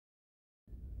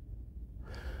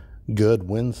Good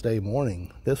Wednesday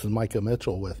morning. This is Micah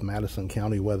Mitchell with Madison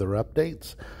County Weather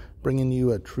Updates, bringing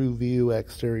you a true view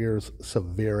exteriors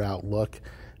severe outlook.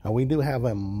 We do have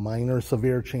a minor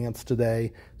severe chance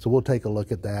today, so we'll take a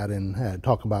look at that and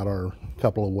talk about our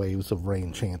couple of waves of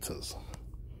rain chances.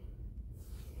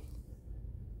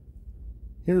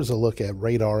 Here's a look at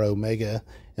radar Omega,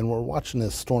 and we're watching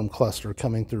this storm cluster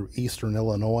coming through eastern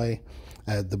Illinois.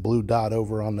 The blue dot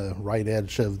over on the right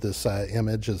edge of this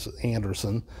image is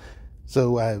Anderson.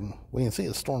 So we can see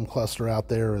a storm cluster out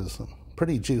there is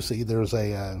pretty juicy. There's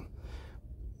a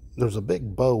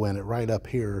big bow in it right up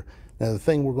here. Now the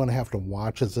thing we're going to have to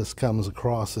watch as this comes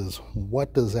across is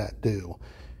what does that do?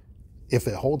 If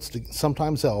it holds,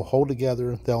 sometimes they'll hold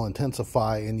together, they'll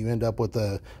intensify, and you end up with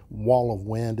a wall of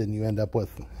wind, and you end up with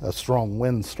a strong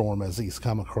windstorm as these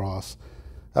come across.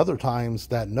 Other times,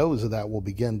 that nose of that will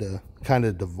begin to kind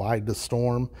of divide the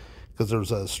storm because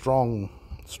there's a strong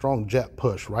jet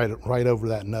push right over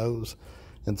that nose,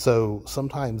 and so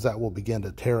sometimes that will begin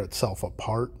to tear itself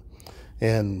apart,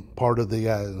 and part of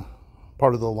the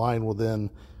line will then,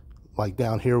 like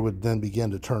down here, would then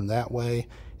begin to turn that way,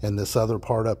 and this other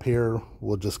part up here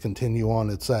will just continue on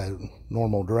its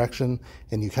normal direction,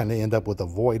 and you kind of end up with a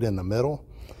void in the middle.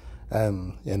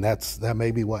 And that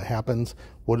may be what happens.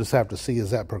 We'll just have to see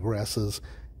as that progresses.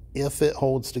 If it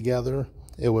holds together,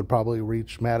 it would probably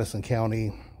reach Madison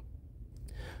County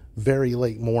very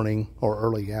late morning or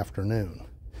early afternoon.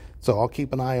 So I'll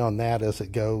keep an eye on that as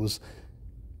it goes.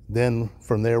 Then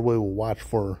from there, we will watch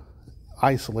for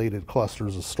isolated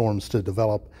clusters of storms to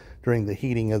develop during the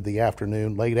heating of the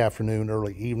afternoon, late afternoon,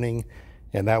 early evening,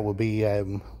 and that will be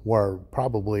where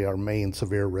probably our main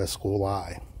severe risk will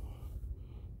lie.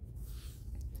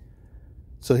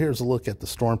 So here's a look at the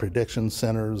Storm Prediction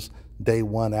Center's Day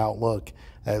 1 outlook.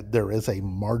 There is a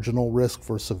marginal risk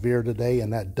for severe today,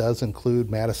 and that does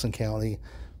include Madison County,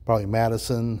 probably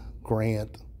Madison,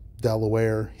 Grant,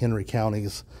 Delaware, Henry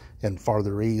counties, and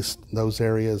farther east. Those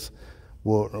areas,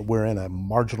 we're in a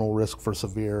marginal risk for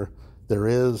severe. There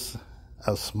is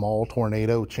a small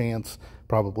tornado chance,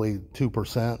 probably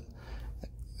 2%.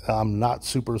 I'm not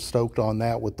super stoked on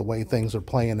that with the way things are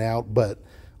playing out, but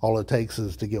all it takes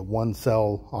is to get one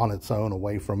cell on its own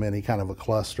away from any kind of a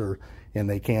cluster, and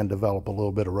they can develop a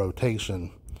little bit of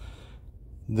rotation.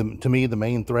 To me, the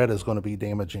main threat is going to be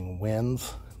damaging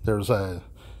winds.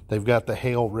 They've got the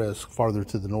hail risk farther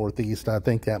to the northeast. I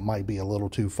think that might be a little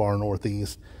too far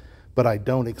northeast, but I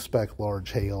don't expect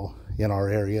large hail in our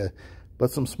area,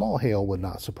 but some small hail would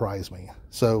not surprise me.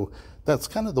 So that's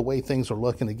kind of the way things are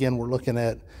looking. Again, we're looking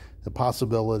at the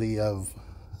possibility of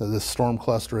this storm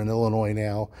cluster in Illinois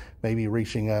now maybe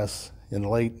reaching us in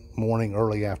late morning,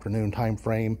 early afternoon time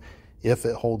frame if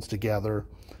it holds together,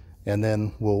 and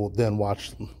then we'll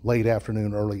watch late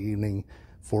afternoon, early evening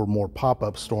for more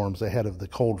pop-up storms ahead of the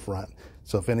cold front.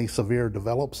 So if any severe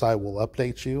develops, I will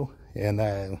update you,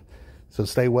 and so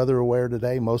stay weather aware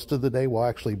today. Most of the day will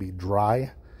actually be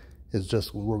dry. It's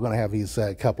just we're going to have these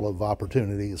couple of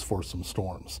opportunities for some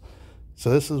storms.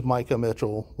 So this is Micah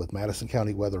Mitchell with Madison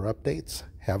County Weather Updates.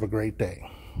 Have a great day.